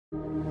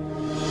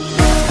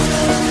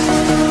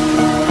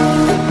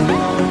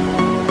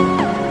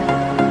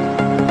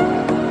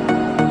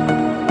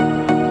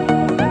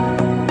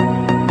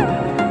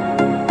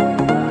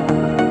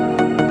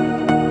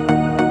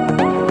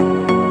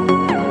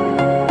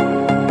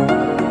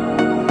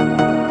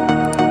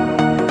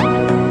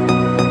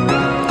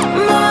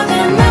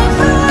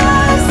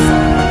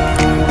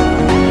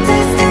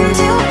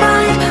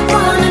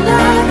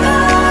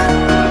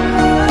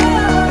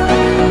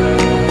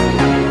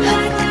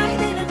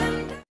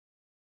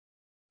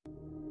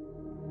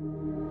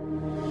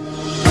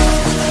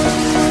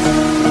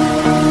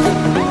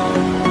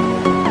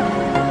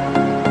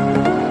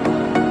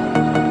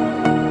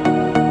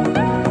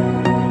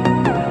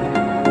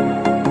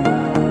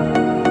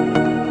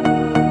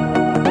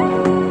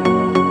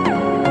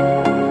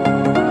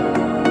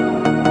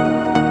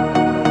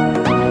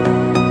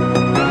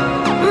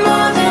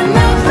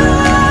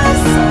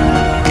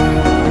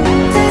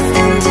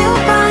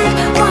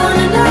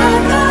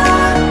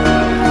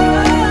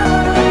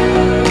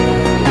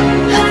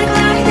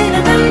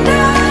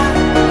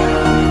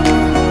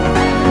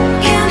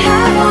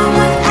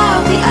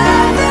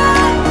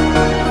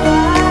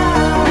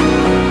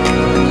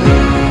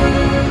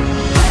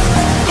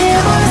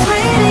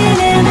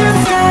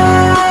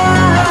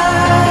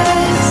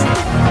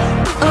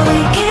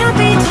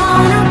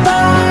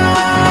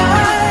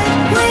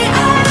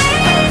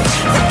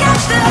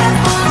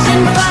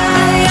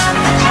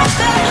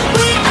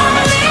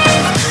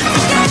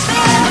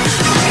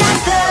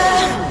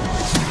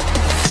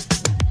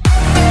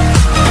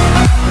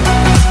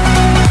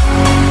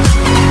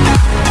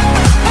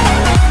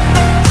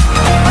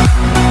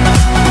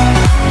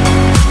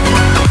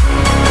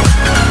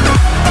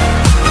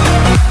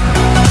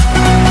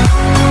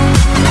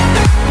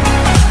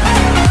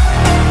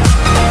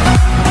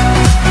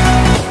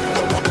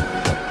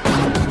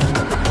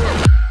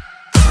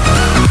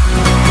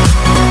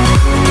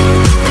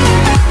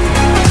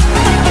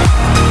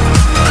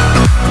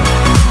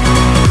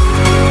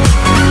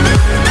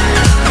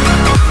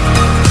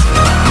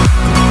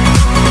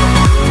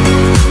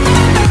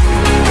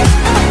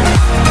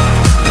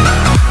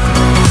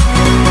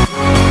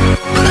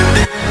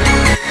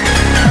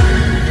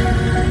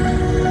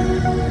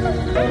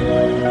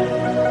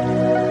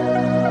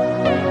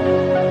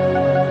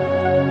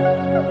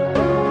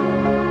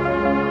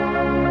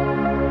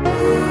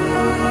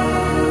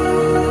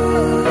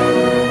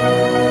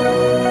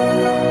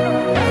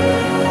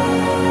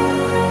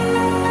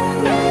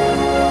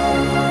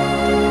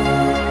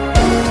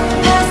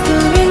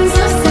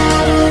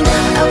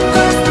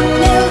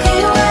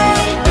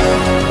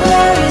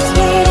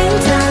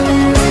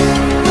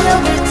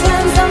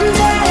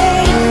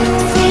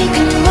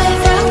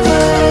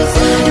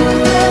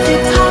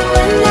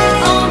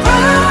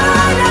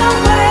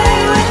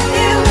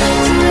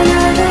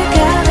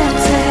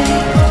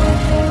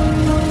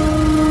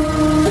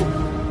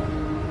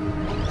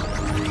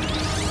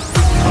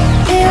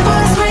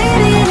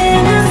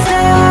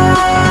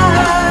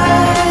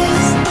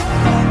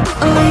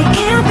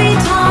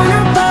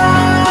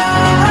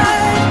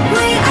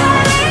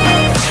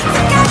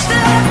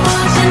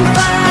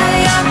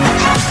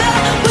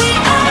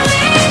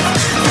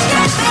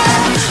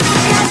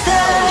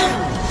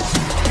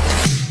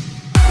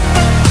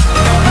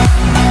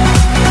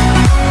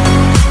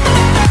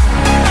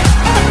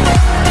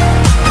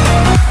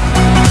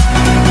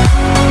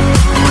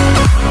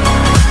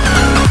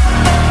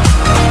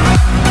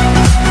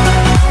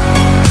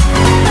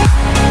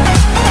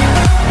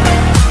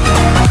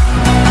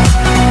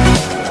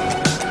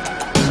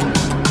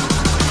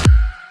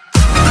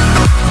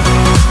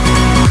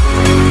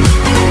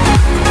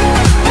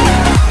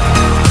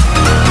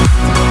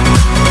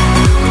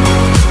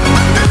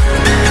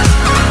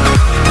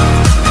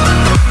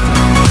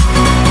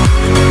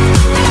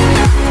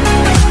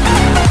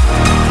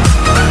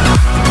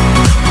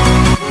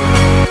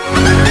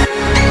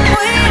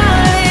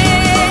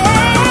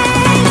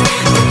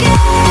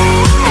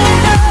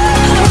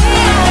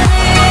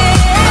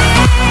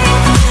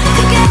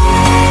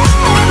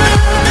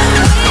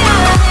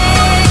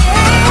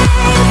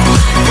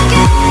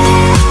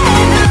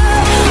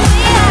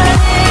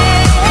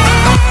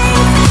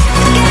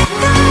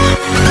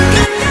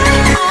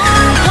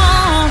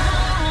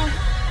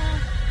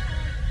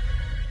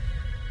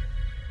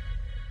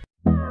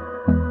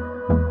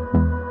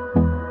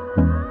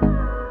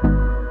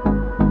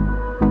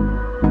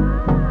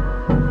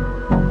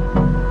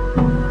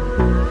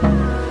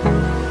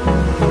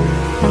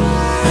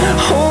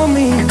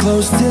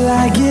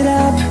I get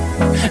up,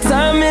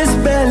 time is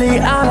barely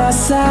on our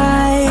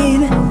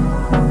side.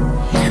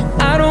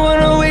 I don't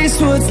wanna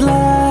waste what's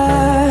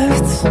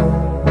left.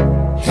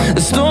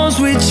 The storms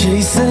we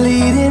chase are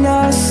leading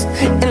us,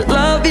 and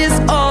love is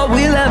all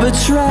we'll ever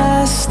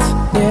trust.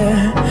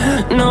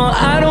 Yeah, no,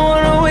 I don't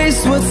wanna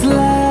waste what's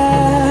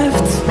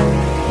left.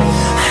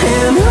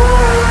 And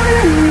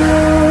on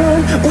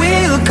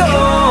we'll go,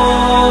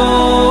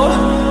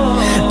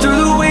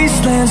 through the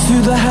wastelands,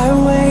 through the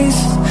highways,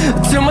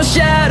 till my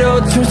shadow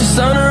turns to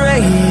sun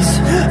rays.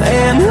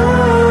 And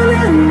on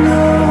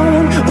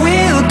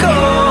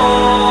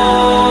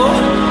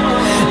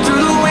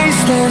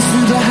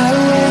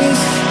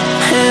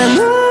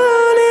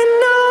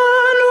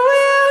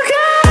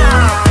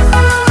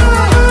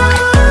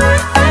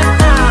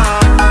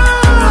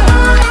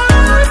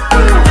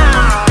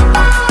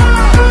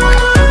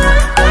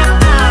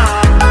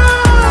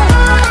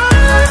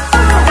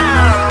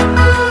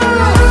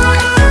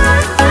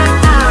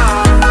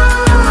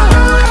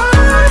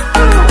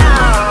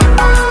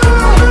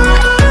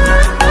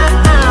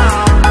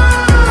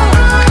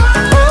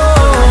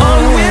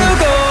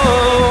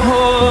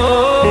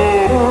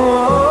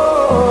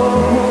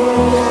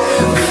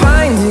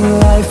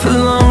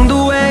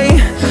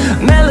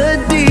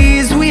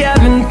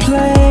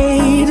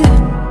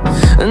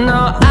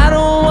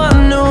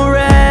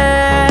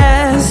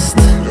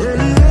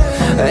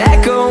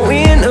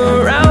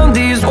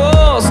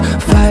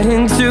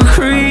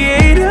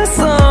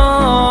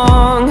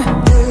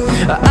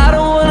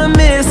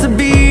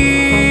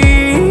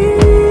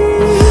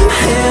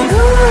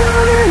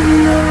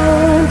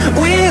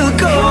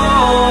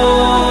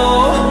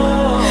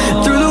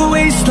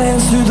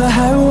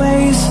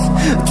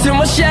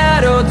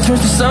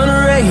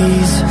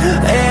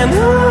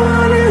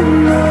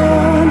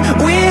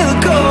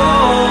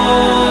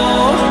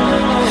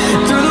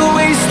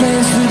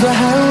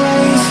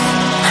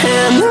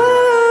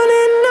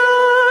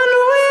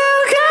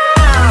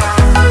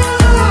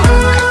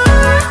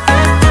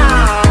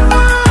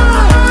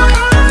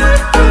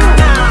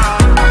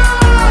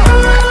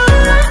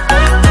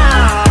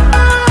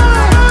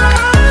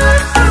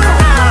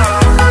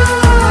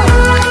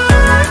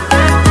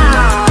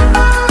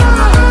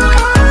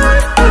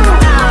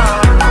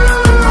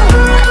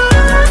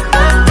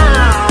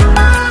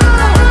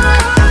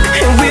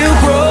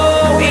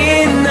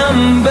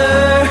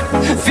number,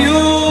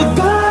 fueled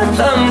by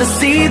them to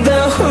see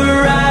the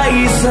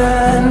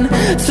horizon.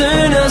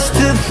 Turn us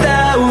to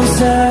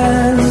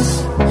thousands,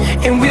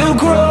 and we'll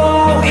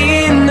grow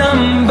in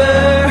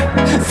number,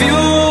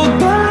 fueled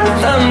by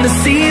them to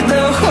see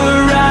the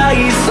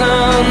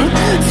horizon.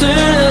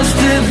 Turn us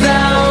to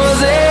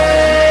thousands,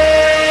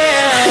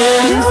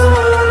 and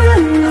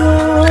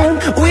on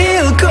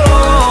we'll go,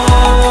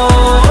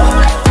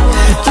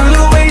 through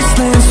the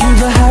wastelands, through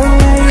the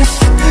highways,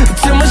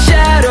 till my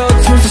shadow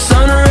turns to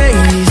sun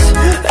rays.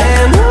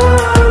 And on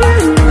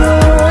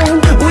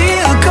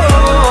we'll go,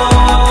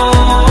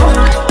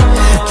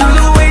 through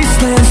the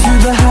wastelands,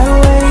 through the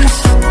highways,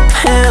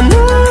 and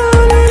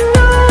on we'll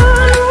go.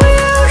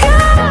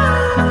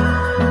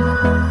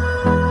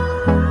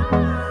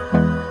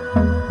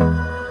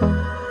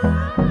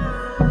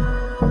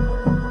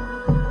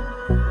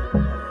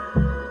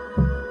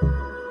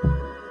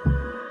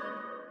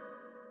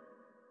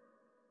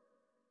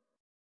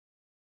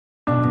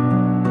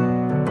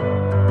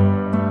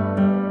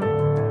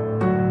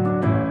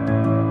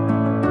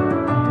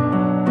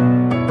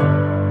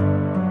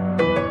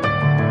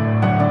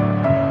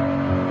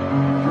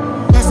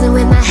 Messing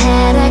with my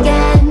head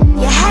again.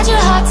 You had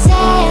your heart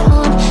set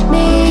on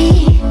me,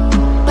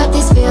 but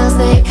these feels,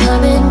 they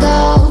come and go,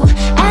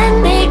 and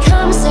they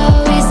come so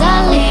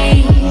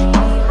easily.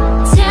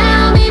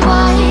 Tell me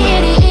what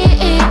it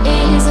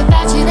is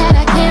about you that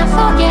I can't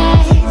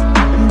forget,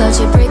 but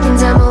you're breaking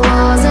down my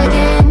walls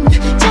again,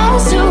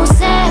 just to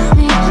set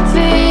me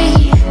free.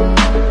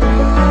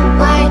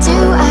 Why do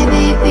I,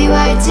 baby,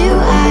 why do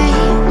I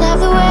love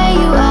the way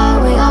you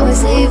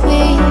always leave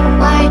me?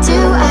 Why do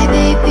I,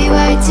 baby,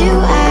 why do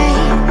I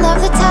love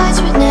the touch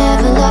but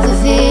never love the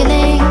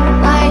feeling?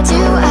 Why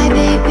do I,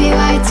 baby,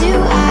 why do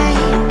I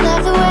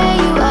love the way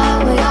you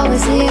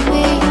always leave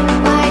me?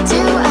 Why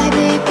do I,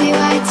 baby,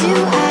 why do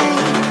I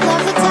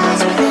love the touch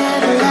but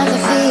never love the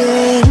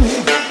feeling?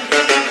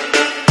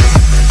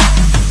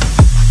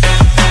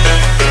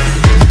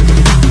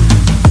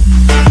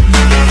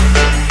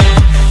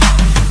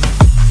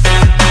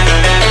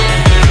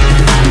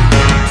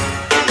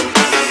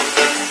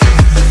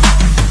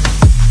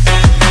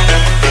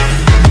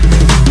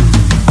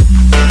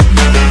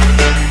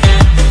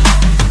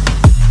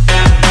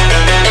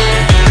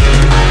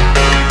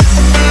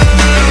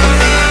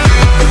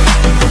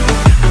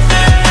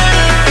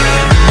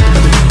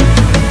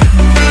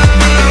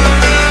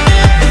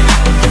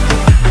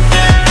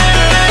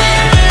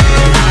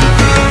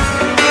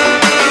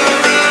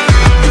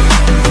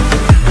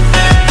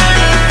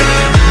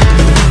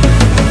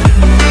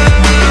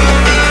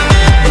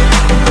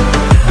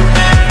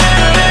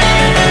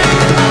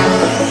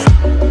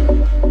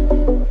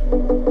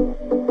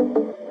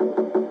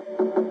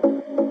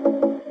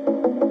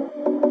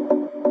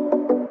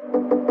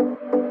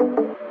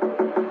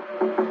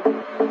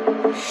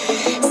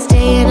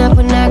 Staying up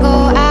when I go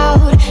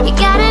out, you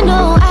gotta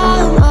know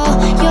I'm all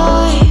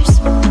yours.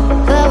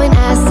 But when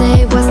I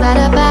say what's that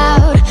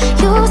about,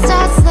 you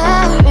start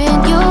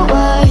slurring your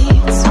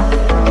words.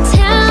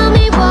 Tell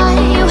me why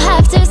you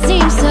have to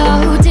seem so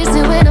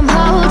distant when I'm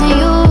holding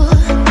you.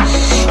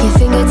 Your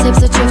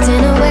fingertips are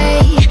drifting away,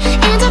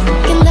 and I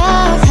fucking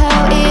love how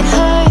it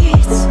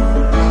hurts.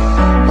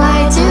 Why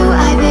do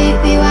I,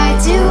 baby, why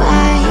do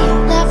I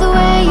love the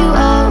way you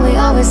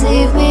always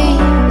leave me?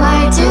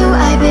 Why do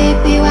I,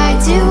 baby, why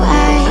do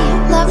I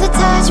love the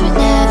touch but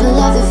never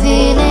love the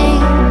feeling?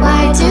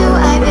 Why do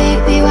I,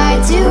 baby, why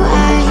do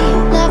I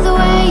love the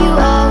way you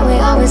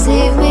always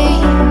leave me?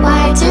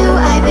 Why do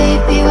I,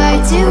 baby, why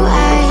do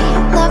I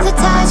love the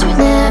touch but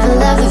never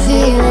love the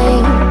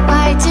feeling?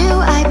 Why do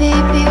I,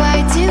 baby, why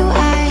do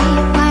I?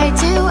 Why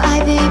do I,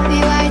 baby,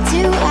 why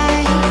do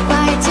I?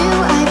 Why do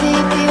I,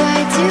 baby, why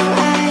do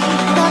I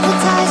love the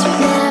touch but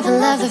never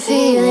love the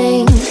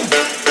feeling?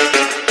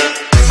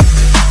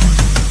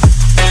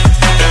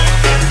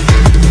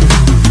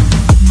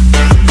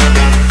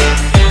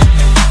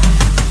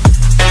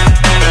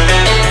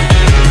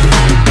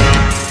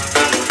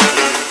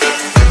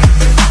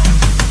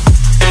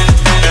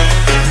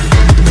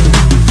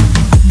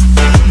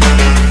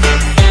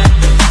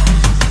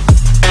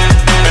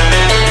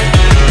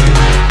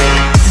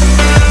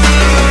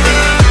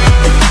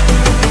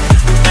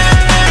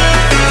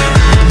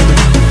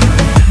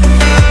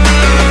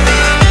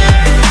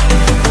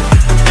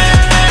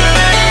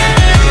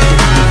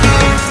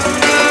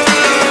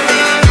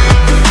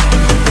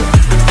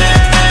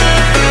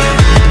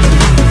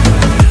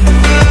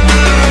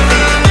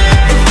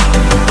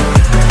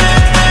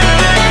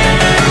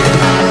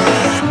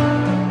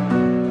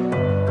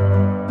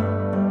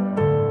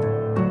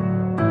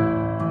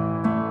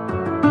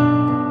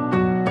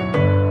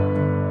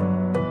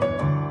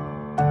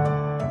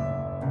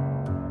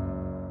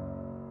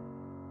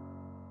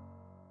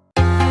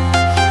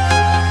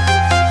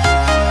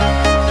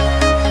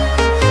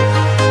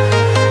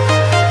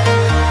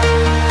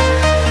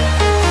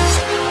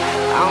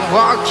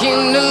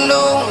 Walking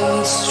alone,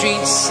 the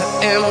streets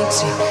are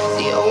empty.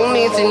 The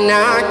only thing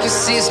I can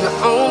see is my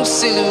own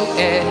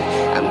silhouette.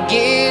 I'm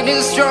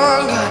getting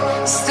stronger,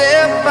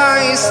 step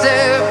by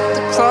step.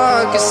 The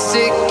clock is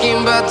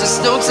ticking, but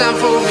there's no time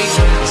for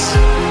regrets.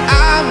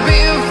 I've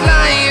been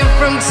flying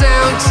from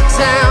town to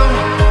town,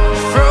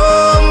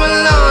 from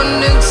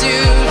London to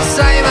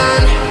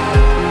Taiwan.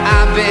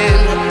 I've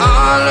been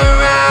all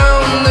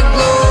around the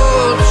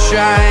globe,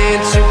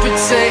 trying to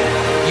protect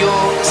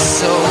your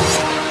soul.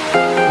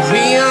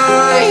 We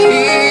are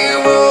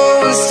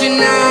heroes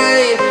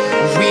tonight.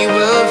 We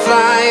will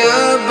fly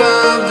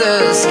above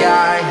the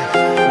sky.